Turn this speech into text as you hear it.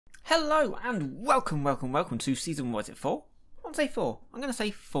Hello and welcome to season, what is it, 4? I want to say 4. I'm going to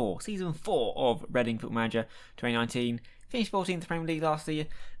say 4. Season 4 of Reading Football Manager 2019. Finished 14th Premier League last year.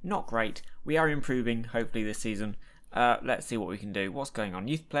 Not great. We are improving, hopefully, this season. Let's see what we can do. What's going on?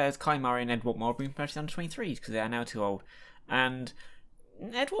 Youth players, Kai Murray and Ed Watmore have been promoted under 23s because they are now too old. And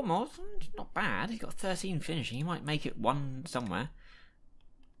Ed Watmore's not bad. He's got 13 finishing. He might make it one somewhere.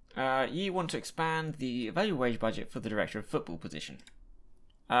 You want to expand the available wage budget for the Director of Football position.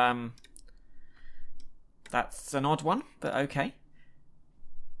 That's an odd one, but okay.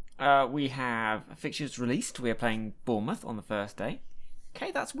 We have fixtures released. We are playing Bournemouth on the first day. Okay,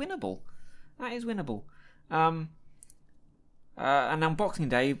 that's winnable. That is winnable. And on Boxing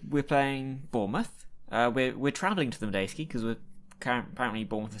Day, we're playing Bournemouth. We're travelling to the Madejski because apparently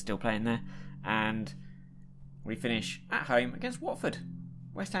Bournemouth are still playing there. And we finish at home against Watford.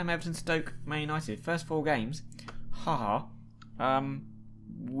 West Ham, Everton, Stoke, Man United. First 4 games. Haha.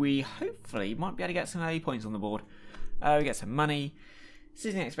 We hopefully might be able to get some early points on the board. We get some money.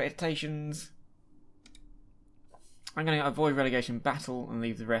 Season expectations. I'm going to avoid relegation battle and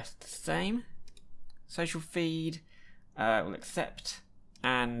leave the rest the same. Social feed. We'll accept.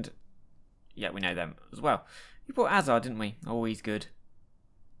 And yeah, we know them as well. We bought Hazard, didn't we? Always good.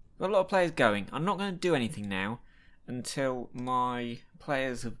 Got a lot of players going. I'm not going to do anything now until my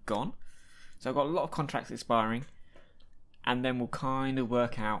players have gone. So I've got a lot of contracts expiring. And then we'll kind of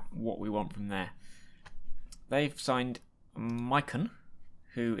work out what we want from there. They've signed Maicon,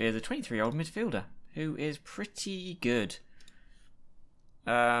 who is a 23-year-old midfielder, who is pretty good.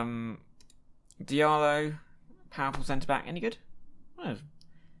 Diallo, powerful centre-back, any good? Oh,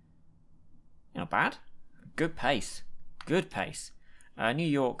 not bad. Good pace. Good pace. New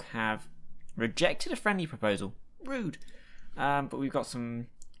York have rejected a friendly proposal. Rude. But we've got some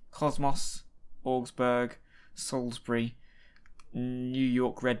Cosmos, Augsburg, Salisbury, New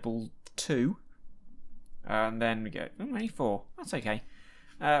York Red Bull 2. And then we go, only 4. That's okay.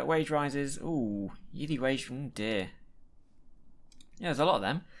 Wage rises. Ooh, yearly wage. Dear. Yeah, there's a lot of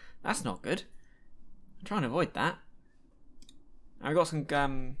them. That's not good. I'm trying to avoid that. And we've got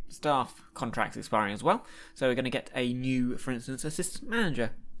some staff contracts expiring as well. So we're going to get a new, for instance, assistant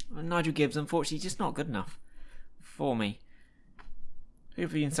manager. Nigel Gibbs, unfortunately, just not good enough for me. Who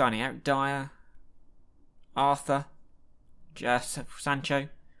have we been signing? Eric Dyer, Arthur, Sancho.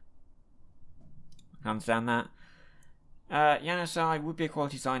 I understand that. Januzaj would be a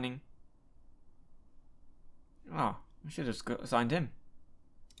quality signing. Oh, I should have signed him.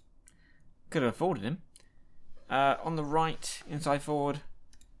 Could have afforded him. On the right, inside forward.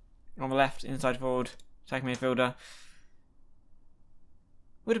 On the left, inside forward. Attacking midfielder.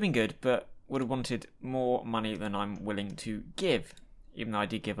 Would have been good, but would have wanted more money than I'm willing to give. Even though I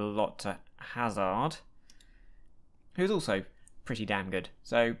did give a lot to Hazard, who's also pretty damn good.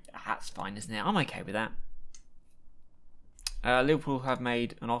 So that's fine, isn't it? I'm okay with that. Liverpool have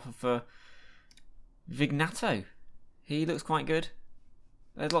made an offer for Vignato. He looks quite good.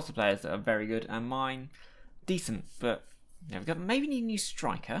 There's lots of players that are very good, and mine decent, but yeah, we've got maybe need a new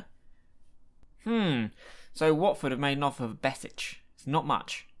striker. So Watford have made an offer of Besic. It's not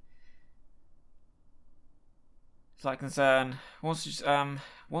much. Slight concern. Wants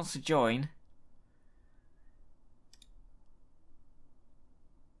to join.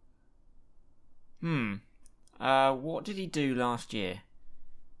 What did he do last year?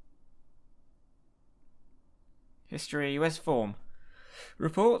 History. Where's form?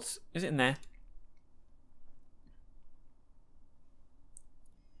 Reports. Is it in there?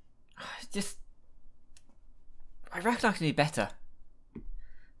 I reckon I can do better.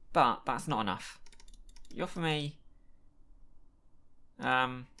 But that's not enough. You offer me.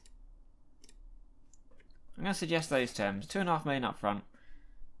 I'm going to suggest those terms. 2.5 million up front.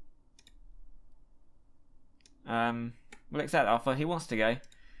 We'll accept that offer. He wants to go.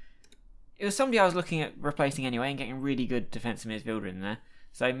 It was somebody I was looking at replacing anyway and getting a really good defensive midfielder in there.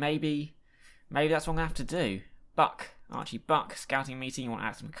 So maybe that's what I'm going to have to do. Archie Buck, scouting meeting. You want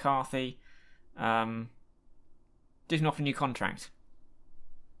Alex McCarthy. Didn't offer a new contract.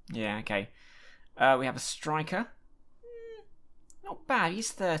 Yeah, okay. We have a striker. Not bad.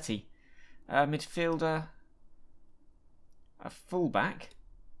 He's 30. Midfielder. A fullback.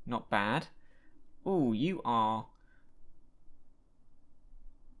 Not bad. Ooh, you are.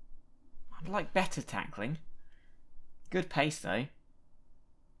 I'd like better tackling. Good pace though. I'm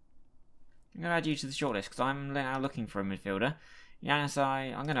going to add you to the shortlist because I'm now looking for a midfielder.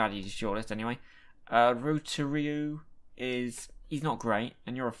 Januzaj, I'm going to add you to the shortlist anyway. Rotariu he's not great,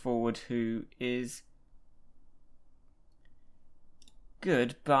 and you're a forward who is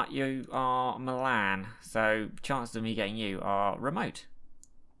good, but you are Milan, so chances of me getting you are remote.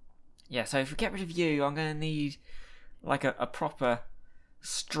 Yeah, so if we get rid of you, I'm going to need like a proper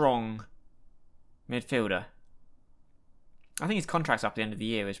strong midfielder. I think his contract's up at the end of the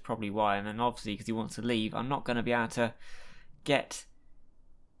year is probably why, and then obviously because he wants to leave, I'm not going to be able to get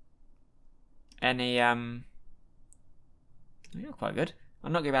any you're quite good.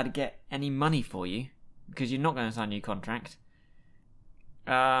 I'm not going to be able to get any money for you because you're not going to sign a new contract.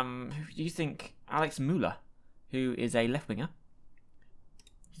 Who do you think? Alex Müller, who is a left winger.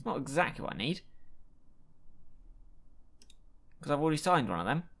 It's not exactly what I need because I've already signed one of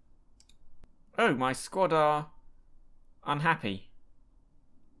them. Oh, my squad are unhappy.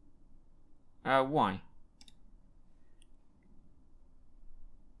 Why?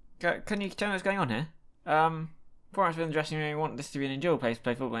 Can you tell me what's going on here? Before I'm in the dressing room, we want this to be an enjoyable place to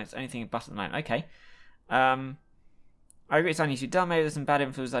play football, and it's anything but at the moment. Okay. I agree, I need to be done. Maybe there's some bad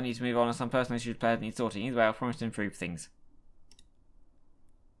influences I need to move on, and some personal issues players need sorting. Either way, I promise to improve things.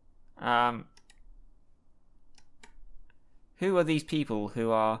 Who are these people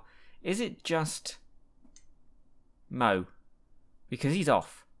who are... Is it just Mo? Because he's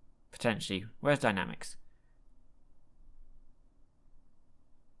off, potentially. Where's Dynamics?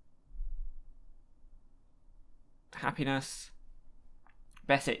 Happiness.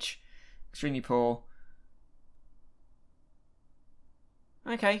 Besic. Extremely poor.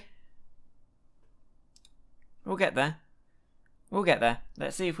 Okay. We'll get there. We'll get there.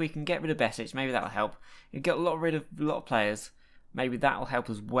 Let's see if we can get rid of Besic. Maybe that'll help. You get rid of a lot of players. Maybe that'll help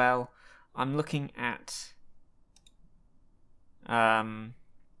as well. I'm looking at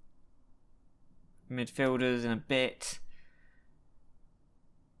midfielders in a bit.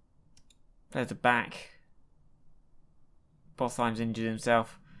 There's a back. Bothheim's injured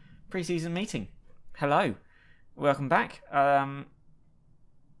himself. Pre-season meeting. Hello. Welcome back. I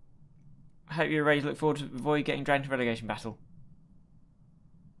hope you're ready to look forward to avoid getting dragged into relegation battle.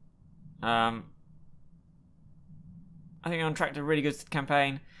 I think you're on track to a really good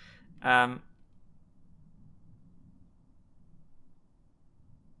campaign. Well,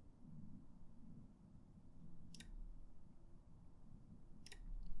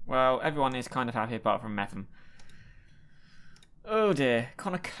 everyone is kind of happy apart from Metham. Oh dear.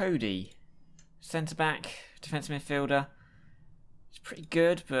 Connor Cody. Centre-back, defensive midfielder. It's pretty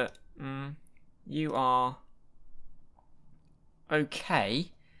good, but you are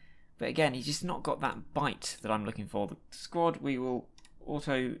okay. But again, he's just not got that bite that I'm looking for. The squad we will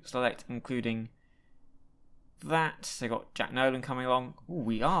auto select, including that. So got Jack Nolan coming along. Ooh,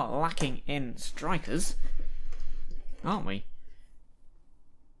 we are lacking in strikers, aren't we?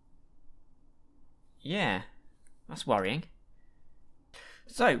 Yeah, that's worrying.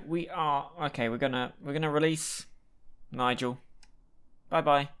 So we are okay. We're gonna release Nigel. Bye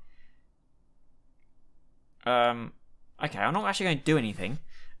bye. Okay, I'm not actually going to do anything.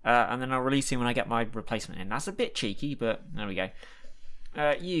 And then I'll release him when I get my replacement in. That's a bit cheeky, but there we go.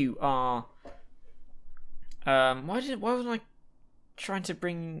 You are... why wasn't I trying to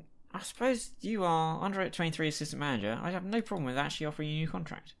bring... I suppose you are under 23 assistant manager. I have no problem with actually offering you a new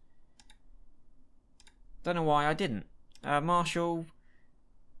contract. Don't know why I didn't. Marshall...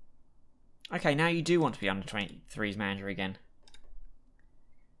 Okay, now you do want to be under 23's manager again.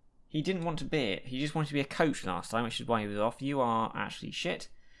 He didn't want to be it. He just wanted to be a coach last time, which is why he was off. You are actually shit.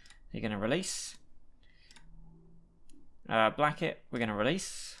 You're going to release. Blackett, we're going to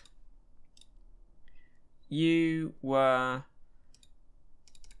release. You were...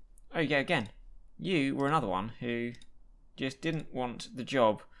 Oh, yeah, again. You were another one who just didn't want the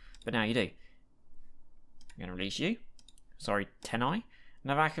job, but now you do. I'm going to release you. Sorry, Tenai.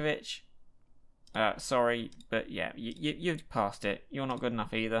 Novakovic. Sorry, but yeah, you've passed it. You're not good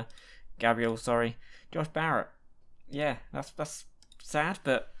enough either. Gabriel, sorry. Josh Barrett. Yeah, that's sad,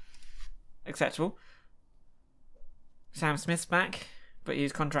 but acceptable. Sam Smith's back, but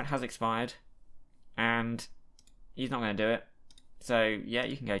his contract has expired, and he's not going to do it. So yeah,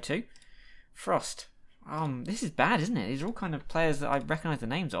 you can go too. Frost. This is bad, isn't it? These are all kind of players that I recognise the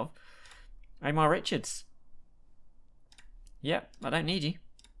names of. Omar Richards. Yep, I don't need you.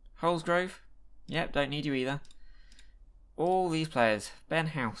 Holsgrove. Yep, don't need you either. All these players. Ben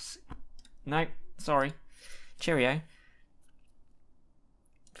House. Nope, sorry. Cheerio.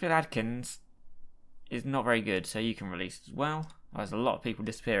 Phil Adkins is not very good, so you can release as well. There's a lot of people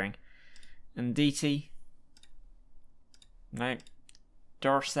disappearing. And DT. Nope.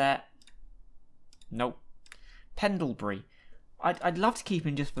 Dorset. Nope. Pendlebury. I'd love to keep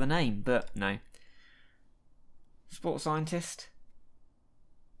him just for the name, but no. Sports scientist.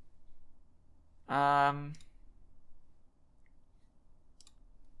 May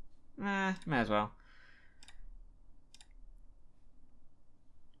as well.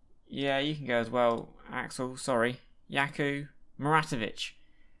 Yeah, you can go as well, Axel. Sorry. Yaku Muratovic.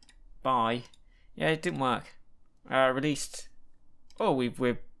 Bye. Yeah, it didn't work. Released. Oh, we've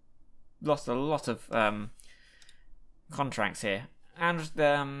lost a lot of contracts here, and he's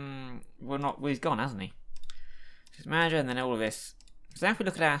gone, hasn't he? Just manager, and then all of this. So now if we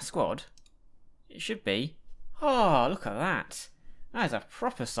look at our squad, it should be. Oh, look at that! That is a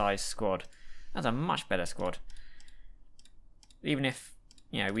proper sized squad. That's a much better squad. Even if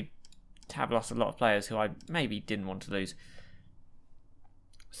we have lost a lot of players who I maybe didn't want to lose.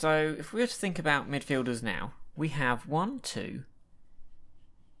 So if we were to think about midfielders now, we have 1, 2,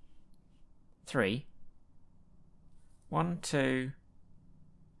 3. 1, 2,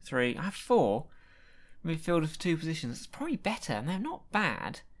 3. I have 4 midfielders for 2 positions. It's probably better, and they're not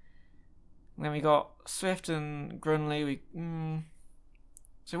bad. And then we got Swift and Grunley.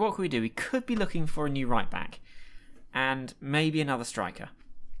 So what could we do? We could be looking for a new right back, and maybe another striker.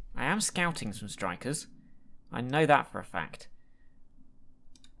 I am scouting some strikers. I know that for a fact.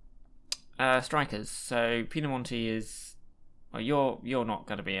 Strikers. So Pinamonti is. Well, you're not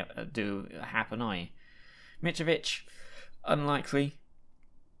going to be happen, are you? Mitrovic, unlikely.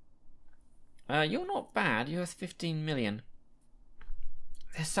 You're not bad. You're worth 15 million.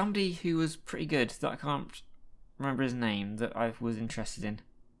 There's somebody who was pretty good that I can't remember his name that I was interested in.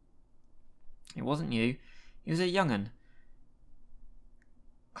 It wasn't you. He was a young'un.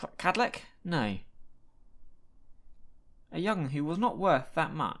 Cadlec? No. A young'un who was not worth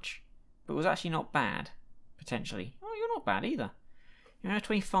that much, but was actually not bad, potentially. Oh, you're not bad either. You're now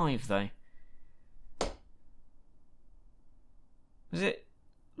 25 though. Was it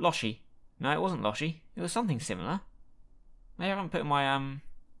Loshi? No, it wasn't Loshi. It was something similar. Maybe I haven't put Maybe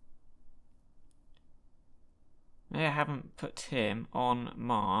I haven't put him on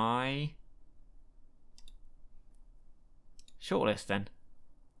my shortlist then.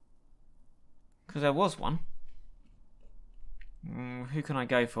 Because there was one. Who can I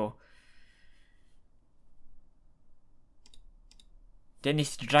go for?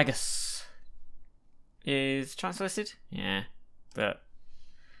 Denis Dragas is transfer listed? Yeah, but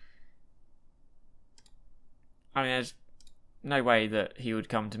I mean, there's no way that he would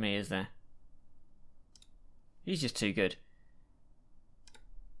come to me, is there? He's just too good.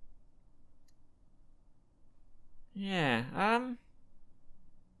 Yeah, I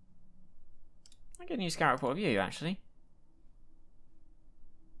get a new scout report of you, actually.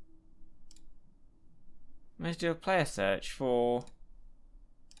 Let's do a player search for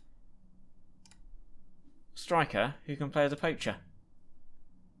striker who can play as a poacher.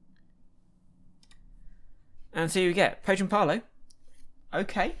 And see who we get. Pochampalo.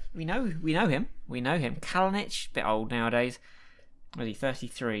 Okay, we know him. We know him. Kalinic, bit old nowadays. Was he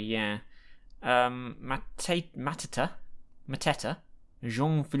 33? Yeah. Mateta.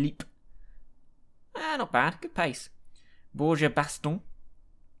 Jean-Philippe. Not bad. Good pace. Borja Baston.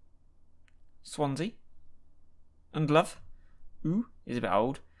 Swansea. Undlove. Ooh, is a bit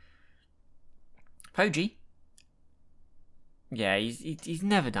old. Poggi. Yeah, he's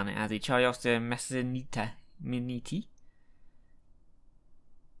never done it, has he? Charlie Oster Messiniti.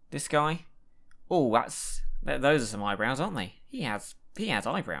 This guy. Oh, those are some eyebrows, aren't they? He has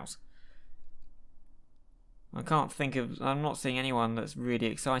eyebrows. I can't think of. I'm not seeing anyone that's really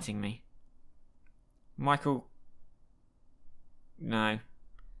exciting me. Michael. No.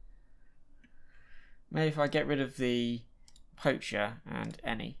 Maybe if I get rid of the poacher and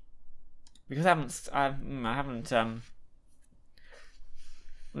any, because I haven't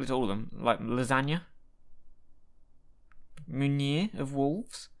looked at all of them. Like Lasagna, Meunier of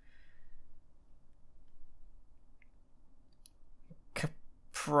Wolves,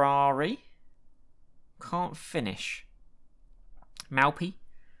 Caprari, can't finish. Malpi,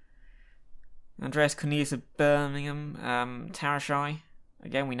 Andreas Cornelius of Birmingham, Tarashai.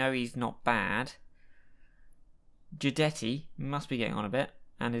 Again, we know he's not bad. Giudetti must be getting on a bit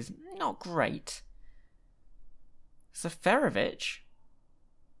and is not great. Seferovic?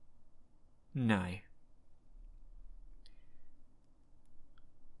 No.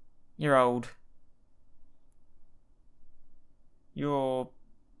 You're old. You're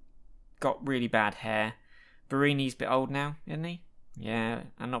got really bad hair. Barini's a bit old now, isn't he? Yeah,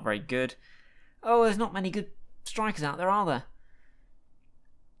 and not very good. Oh, there's not many good strikers out there, are there?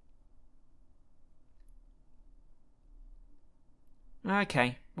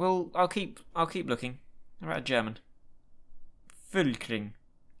 Okay, well, I'll keep looking. How about a German? Völkling.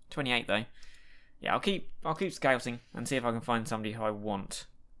 28 though. Yeah, I'll keep scouting and see if I can find somebody who I want.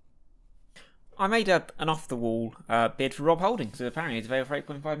 I made up an off the wall bid for Rob Holding, so apparently it's available for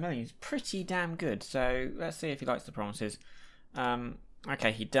 8.5 million. It's pretty damn good. So let's see if he likes the promises.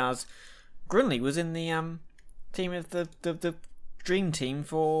 Okay, he does. Grunley was in the team of the dream team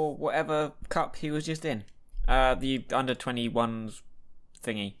for whatever cup he was just in. The under 21s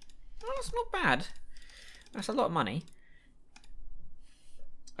thingy. Oh, that's not bad. That's a lot of money.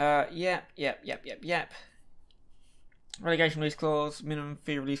 Yep. Relegation release clause, minimum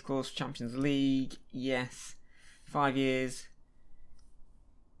fee release clause, Champions League. Yes. 5 years.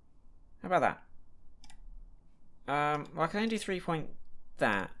 How about that? Well, I can only do 3 point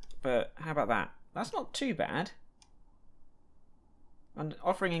that, but how about that? That's not too bad. And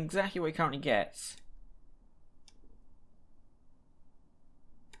offering exactly what he currently gets.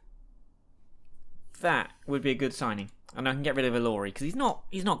 That would be a good signing. And I can get rid of Ilori, because he's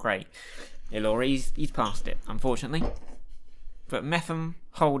not great. Ilori, he's past it, unfortunately. But Metham,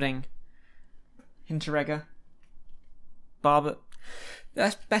 Holding, Hinteregger, Barber,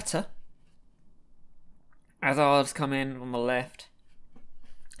 that's better. Hazard's come in on the left.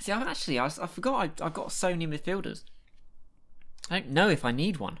 See, I forgot I've got so many midfielders. I don't know if I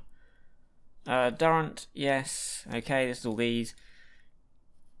need one. Durant, yes. Okay, this is all these.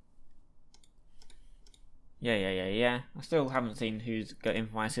 Yeah. I still haven't seen who's got in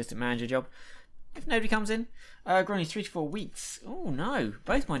for my assistant manager job. If nobody comes in, only 3 to 4 weeks. Oh no,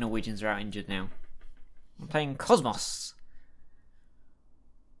 both my Norwegians are out injured now. I'm playing Cosmos.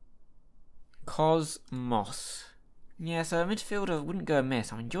 Yeah, so a midfielder wouldn't go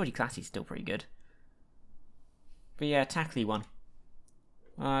amiss. I mean, Geordie Classy's still pretty good. But yeah, tackly one.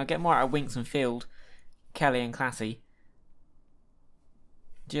 Get more out of Winks and Field, Kelly and Classy.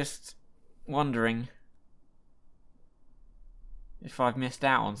 Just wondering if I've missed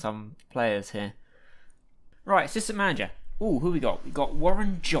out on some players here. Right, assistant manager. Ooh, who we got? We've got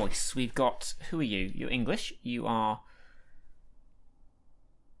Warren Joyce. We've got... Who are you? You're English. You are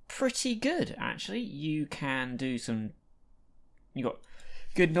pretty good, actually. You can do some... You've got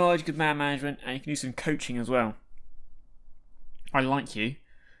good knowledge, good man management, and you can do some coaching as well. I like you.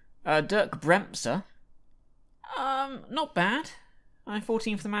 Dirk Bremser. Not bad.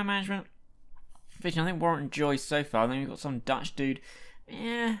 14 for the man management. I think Warren Joyce so far. Then we've got some Dutch dude.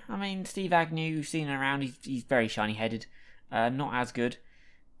 Yeah, I mean, Steve Agnew, you've seen him around. He's very shiny-headed. Not as good.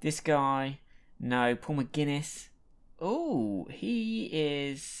 This guy, no. Paul McGuinness. Oh, he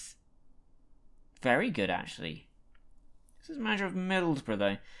is very good, actually. This is manager of Middlesbrough,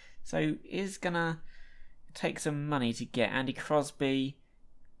 though. So, is going to take some money to get Andy Crosby.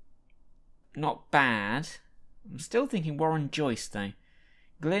 Not bad. I'm still thinking Warren Joyce, though.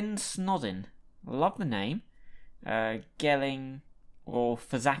 Glyn Snodin. Love the name. Gelling or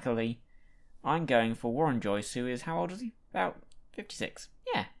Fazakali. I'm going for Warren Joyce, who is, how old is he? About 56.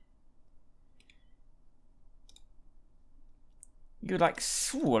 Yeah. You would like,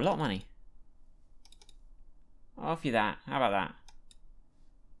 a lot of money. I'll offer you that. How about that?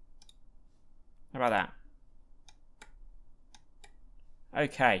 How about that?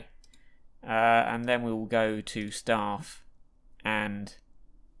 Okay. And then we will go to staff and...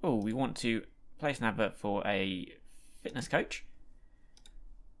 Oh, we want to place an advert for a fitness coach.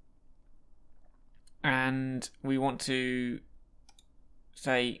 And we want to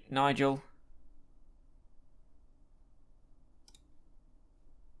say, Nigel,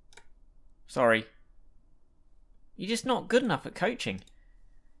 sorry, you're just not good enough at coaching.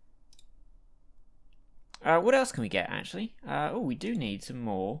 What else can we get, actually? We do need some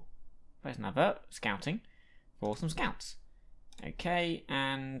more. Place an advert, scouting, for some scouts. Okay,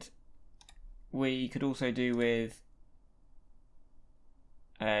 and we could also do with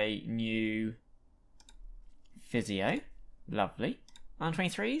a new physio. Lovely. Under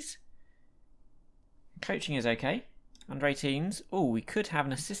 23s. Coaching is okay. Under 18s. Oh, we could have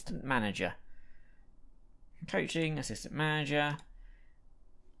an assistant manager. Coaching, assistant manager.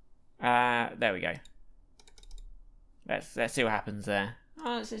 There we go. Let's see what happens there.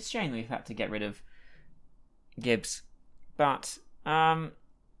 Oh, it's a shame we've had to get rid of Gibbs. But, I'm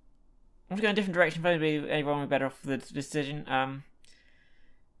going a different direction. Maybe everyone will be better off with the decision.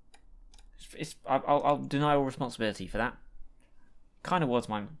 I'll deny all responsibility for that. Kind of was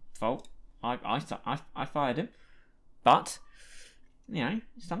my fault. I fired him. But, you know,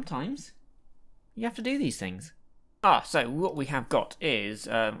 sometimes you have to do these things. So what we have got is...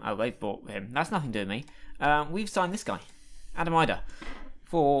 they've bought him. That's nothing to do with me. We've signed this guy, Adam Ida,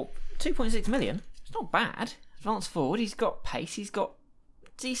 for 2.6 million. It's not bad. Advance forward, he's got pace, he's got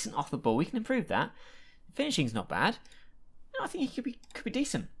decent off the ball. We can improve that. Finishing's not bad. I think he could be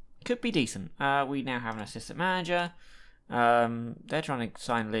decent. Could be decent. We now have an assistant manager. They're trying to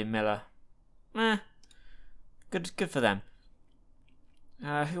sign Liam Miller. Good for them.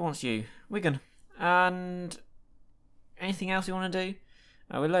 Who wants you? Wigan. And anything else you want to do?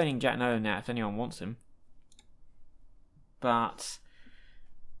 We're loaning Jack Nolan now if anyone wants him. But,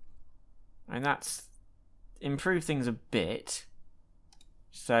 and that's improved things a bit.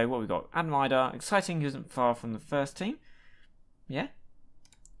 So what we got? Adam Idar, exciting, who isn't far from the first team. Yeah.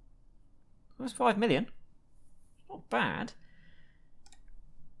 That's 5 million. Not bad.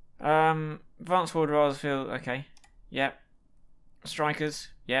 Advanced forward Rosfield, okay. Yep. Strikers,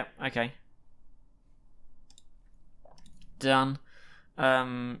 yep, okay. Done.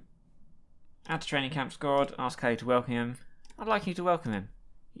 Add to training camp squad, ask Kelly to welcome him. I'd like you to welcome him.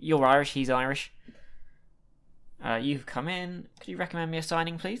 You're Irish, he's Irish. You've come in. Could you recommend me a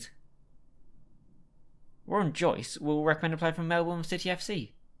signing, please? Warren Joyce will recommend a player from Melbourne City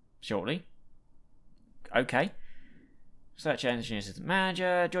FC shortly. Okay. Search engineer assistant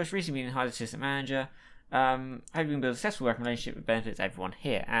manager. Joyce recently been hired as assistant manager. Hope you can build a successful working relationship that benefits everyone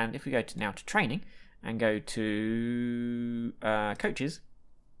here. And if we go to now to training and go to coaches,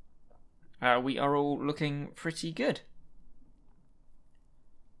 we are all looking pretty good.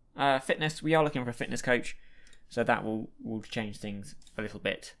 Fitness, we are looking for a fitness coach, so that will change things a little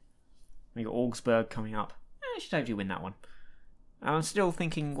bit. We got Augsburg coming up. I should hopefully win that one. I'm still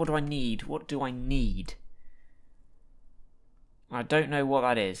thinking, what do I need? What do I need? I don't know what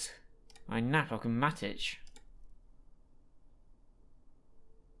that is. Napok and Matic.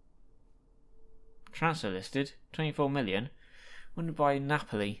 Transfer listed, 24 million. Wouldn't buy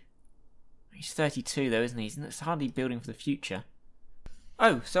Napoli. He's 32 though, isn't he? It's hardly building for the future.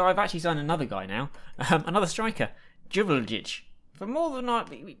 Oh, so I've actually signed another guy now. Another striker. Juvalic. For more than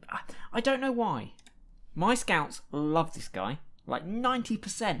I don't know why. My scouts love this guy. Like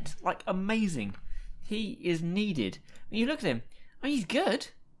 90%. Like amazing. He is needed. When you look at him, I mean, he's good.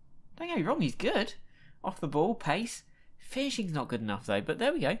 Don't get me wrong, he's good. Off the ball, pace. Finishing's not good enough though, but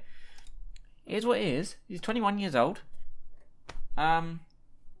there we go. Here's what it is. He's 21 years old.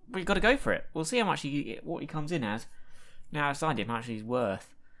 We've got to go for it. We'll see how much what he comes in as. Now I've signed him, how much he's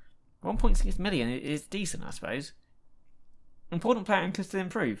worth. 1.6 million is decent, I suppose. Important player and to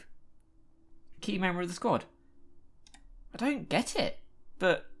improve. Key member of the squad. I don't get it,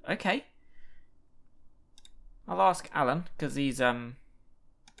 but okay. I'll ask Alan, because he's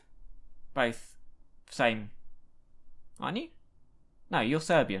both same. Aren't you? No, you're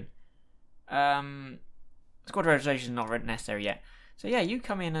Serbian. Squad registration is not necessary yet. So yeah, you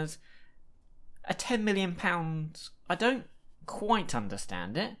come in as a £10 million. I don't quite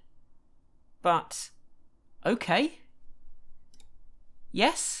understand it, but okay.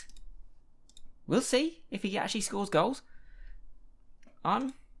 Yes, we'll see if he actually scores goals.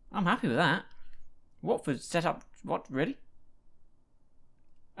 I'm happy with that. Watford set up what really?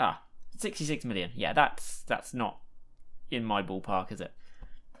 66 million. Yeah, that's not in my ballpark, is it?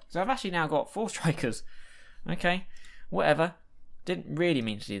 So I've actually now got 4 strikers. Okay, whatever. Didn't really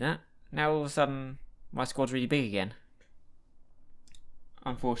mean to do that. Now all of a sudden my squad's really big again.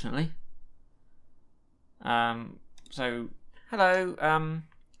 Unfortunately. So hello.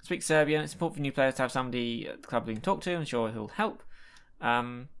 Speak Serbian. It's important for new players to have somebody at the club they can talk to. I'm sure he'll help.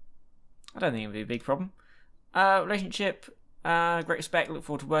 I don't think it'll be a big problem. Relationship. Great respect. Look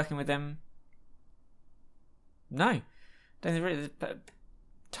forward to working with them. No. Don't think really.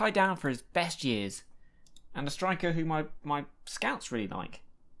 Tied down for his best years. And a striker who my scouts really like.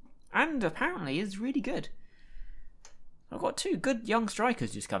 And apparently is really good. I've got 2 good young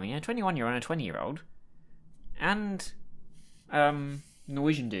strikers just coming in. A 21-year-old and a 20-year-old. And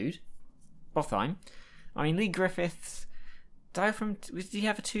Norwegian dude. Botheim. I mean, Lee Griffiths. Did he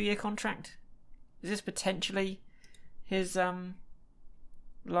have a 2-year contract? Is this potentially his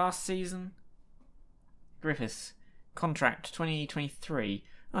last season? Griffiths. Contract 2023.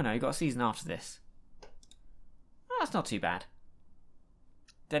 Oh no, he got a season after this. Oh, that's not too bad.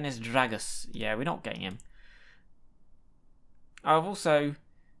 Dennis Dragus. Yeah, we're not getting him. I've also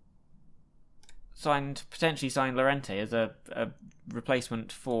potentially signed Lorente as a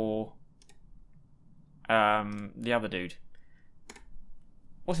replacement for the other dude.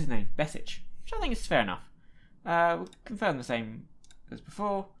 What's his name? Besic. Which I think is fair enough. We'll confirm the same as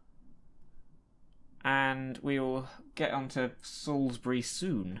before. And we will get onto Salisbury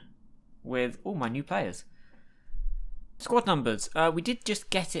soon with all my new players. Squad numbers. We did just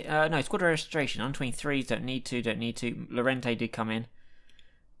get it. No, squad registration. On 23s, don't need to. Lorente did come in.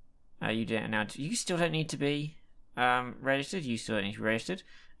 You didn't now. You still don't need to be registered. You still don't need to be registered.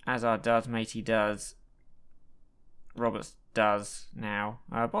 Azar does. Matey does. Roberts does now.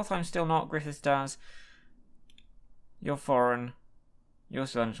 Botheim still not. Griffiths does. You're foreign. You're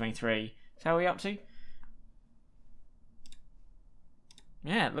still under 23. So how are we up to?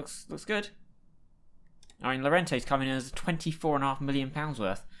 Yeah, it looks good. I mean, Llorente's coming in as £24.5 million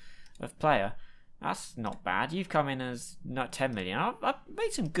worth of player. That's not bad. You've come in as not 10 million. I've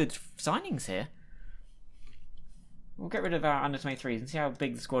made some good signings here. We'll get rid of our under 23s and see how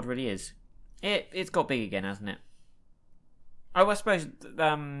big the squad really is. It's got big again, hasn't it? Oh, I suppose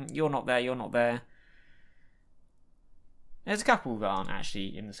you're not there. You're not there. There's a couple that aren't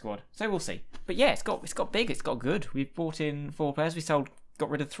actually in the squad, so we'll see. But yeah, it's got big. It's got good. We've brought in 4 players. We got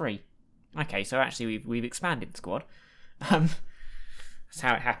rid of 3. Okay, so actually we've expanded the squad. That's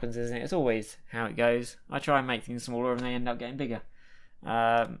how it happens, isn't it? It's always how it goes. I try and make things smaller and they end up getting bigger.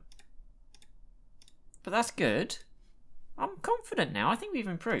 But that's good. I'm confident now. I think we've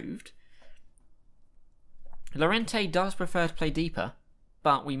improved. Llorente does prefer to play deeper,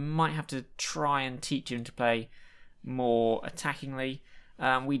 but we might have to try and teach him to play more attackingly.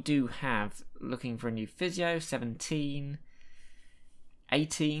 We do have, looking for a new physio, 17,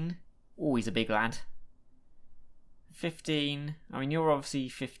 18. Oh, he's a big lad. 15. I mean, you're obviously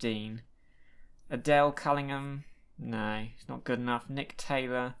 15. Adele Cullingham. No, he's not good enough. Nick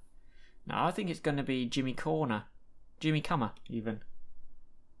Taylor. No, I think it's going to be Jimmy Corner. Jimmy Cummer, even.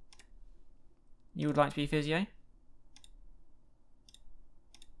 You would like to be physio?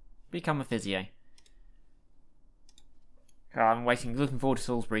 Become a physio. I'm waiting, looking forward to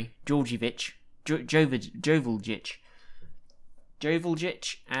Salisbury. Georgievich. Joveljic.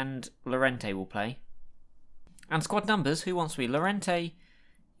 Joveljic and Llorente will play. And squad numbers, who wants to be? Llorente,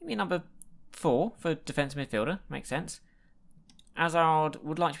 you mean number 4 for defensive midfielder, makes sense. Hazard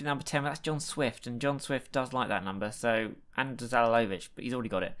would like to be number 10, but that's John Swift, and John Swift does like that number, so, and Zalalovic, but he's already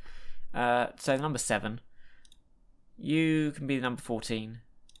got it. So number 7. You can be the number 14.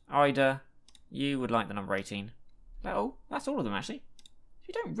 Ida, you would like the number 18. Oh, that's all of them actually.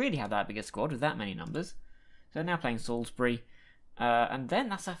 You don't really have that big a squad with that many numbers. So now playing Salisbury. And then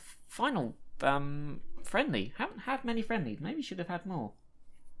that's a final friendly. Haven't had many friendlies. Maybe should have had more.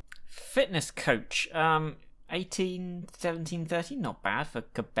 Fitness coach. 18, 17, 13. Not bad for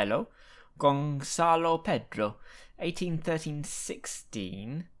Cabello. Gonzalo Pedro. 18, 13,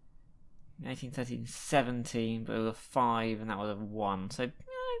 16. 18, 13, 17. But it was a 5 and that was a 1. So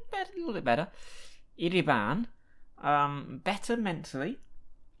a little bit better. Iriban. Better mentally.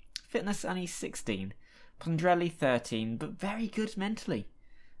 Fitness only 16. Pondrelli 13, but very good mentally.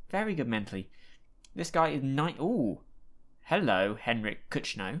 Very good mentally. This guy is 9. Ooh. Hello, Henrik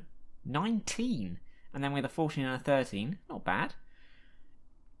Kuchno. 19. And then with a 14 and a 13. Not bad.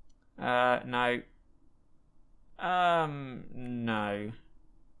 No. No.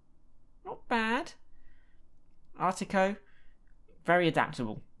 Not bad. Artico. Very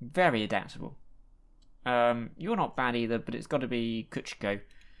adaptable. Very adaptable. You're not bad either, but it's got to be Kuchno.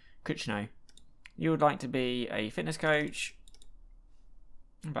 You would like to be a fitness coach.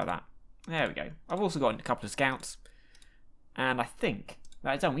 How about that? There we go. I've also got a couple of scouts. And I think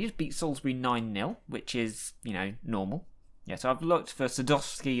that is done. We just beat Salisbury 9-0, which is, normal. Yeah, so I've looked for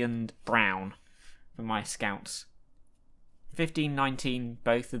Sadowski and Brown for my scouts. 15, 19,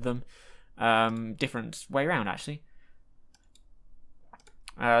 both of them. Different way around, actually.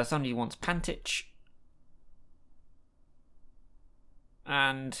 Somebody wants Pantic.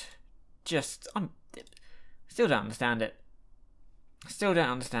 And just, still don't understand it. Still don't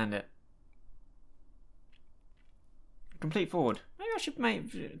understand it. Complete forward. Maybe I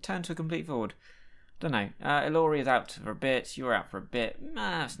should turn to a complete forward. Don't know. Ilori is out for a bit. You're out for a bit.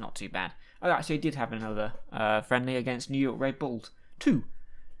 That's not too bad. I actually did have another friendly against New York Red Bulls. 2.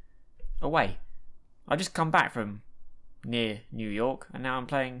 Away. I just come back from near New York, and now I'm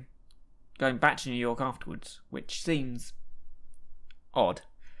going back to New York afterwards, which seems odd.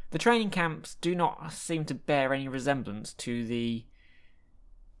 The training camps do not seem to bear any resemblance to the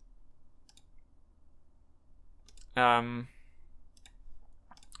they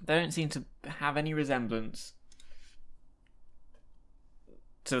don't seem to have any resemblance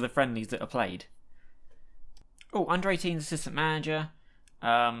to the friendlies that are played. Oh, under 18's assistant manager.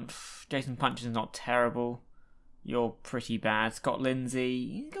 Jason Punch is not terrible. You're pretty bad. Scott Lindsay,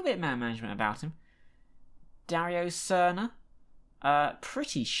 he's got a bit of man management about him. Dario Cerna.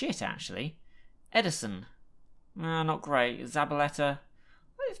 Pretty shit, actually. Edison. Not great. Zabaleta.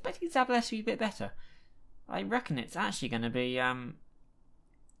 I was expecting Zabaleta to be a bit better. I reckon it's actually going to be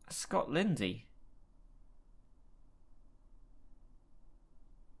Scott Lindsay.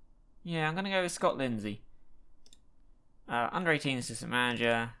 Yeah, I'm going to go with Scott Lindsay. Under 18 assistant manager.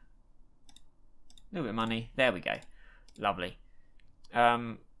 A little bit of money. There we go. Lovely.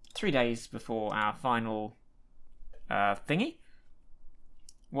 3 days before our final thingy.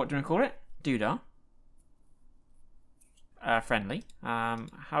 What do we call it? Doodah. Friendly.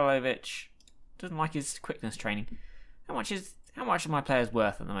 Halovic Doesn't like his quickness training. How much are my players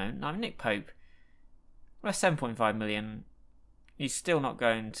worth at the moment? I'm Nick Pope. Worth 7.5 million. He's still not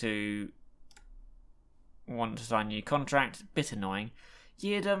going to want to sign a new contract. Bit annoying.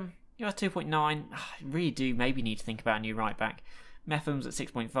 Yeardham, you're at 2.9. I really do maybe need to think about a new right back. Metham's at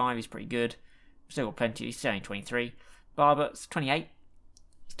 6.5. He's pretty good. Still got plenty. He's only 23. Barber's 28.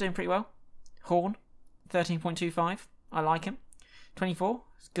 He's doing pretty well. Horn, 13.25. I like him. 24.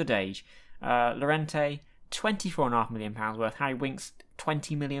 It's a good age. Lorente, £24.5 million worth. Harry Winks,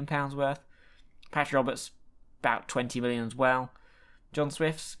 £20 million worth. Patrick Roberts, about 20 million as well. John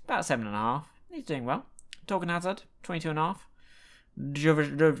Swift's about 7.5. He's doing well. Torgan Hazard,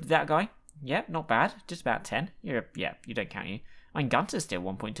 22.5. That guy, yeah, not bad. Just about 10. You don't count you. I mean, Gunter's still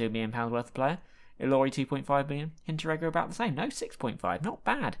 £1.2 million worth of player. Ilori, 2.5 million. Hinteregger about the same. No, 6.5. Not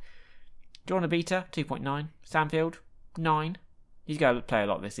bad. John Abita, 2.9. Samfield, 9. He's going to play a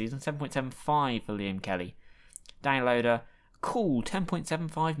lot this season. 7.75 for Liam Kelly. Daniel Loader, cool,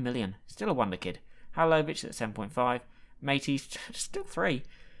 10.75 million. Still a wonder kid. Halovic at 7.5. Matey's still 3.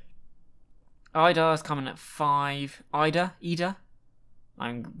 Idar's coming at 5. Ida.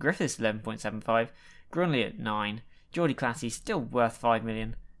 Griffiths 11.75. Grunley at 9. Geordie Classy still worth 5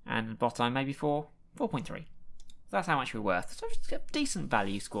 million. And Bottom maybe 4. 4.3. That's how much we're worth. So it's a decent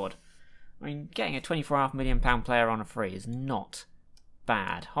value squad. I mean, getting a £24.5 million player on a free is not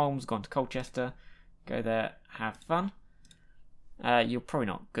bad. Holmes gone to Colchester. Go there, have fun. You're probably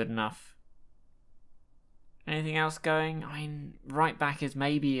not good enough. Anything else going? I mean, right back is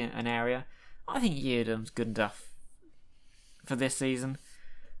maybe an area. I think Yeardham's good enough for this season.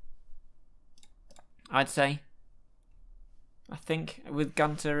 I'd say. I think with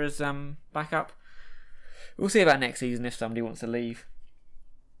Gunter as backup. We'll see about next season if somebody wants to leave.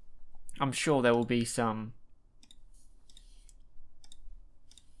 I'm sure there will be some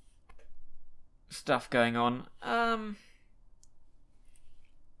stuff going on.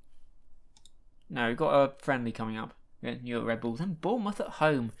 No, we've got a friendly coming up. New York Red Bulls and Bournemouth at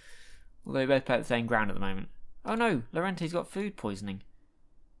home. Although they both play at the same ground at the moment. Oh no, Llorente's got food poisoning.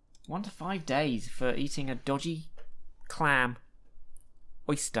 1 to 5 days for eating a dodgy clam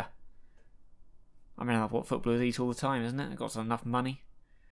oyster. I mean, that's what footballers eat all the time, isn't it? They've got enough money.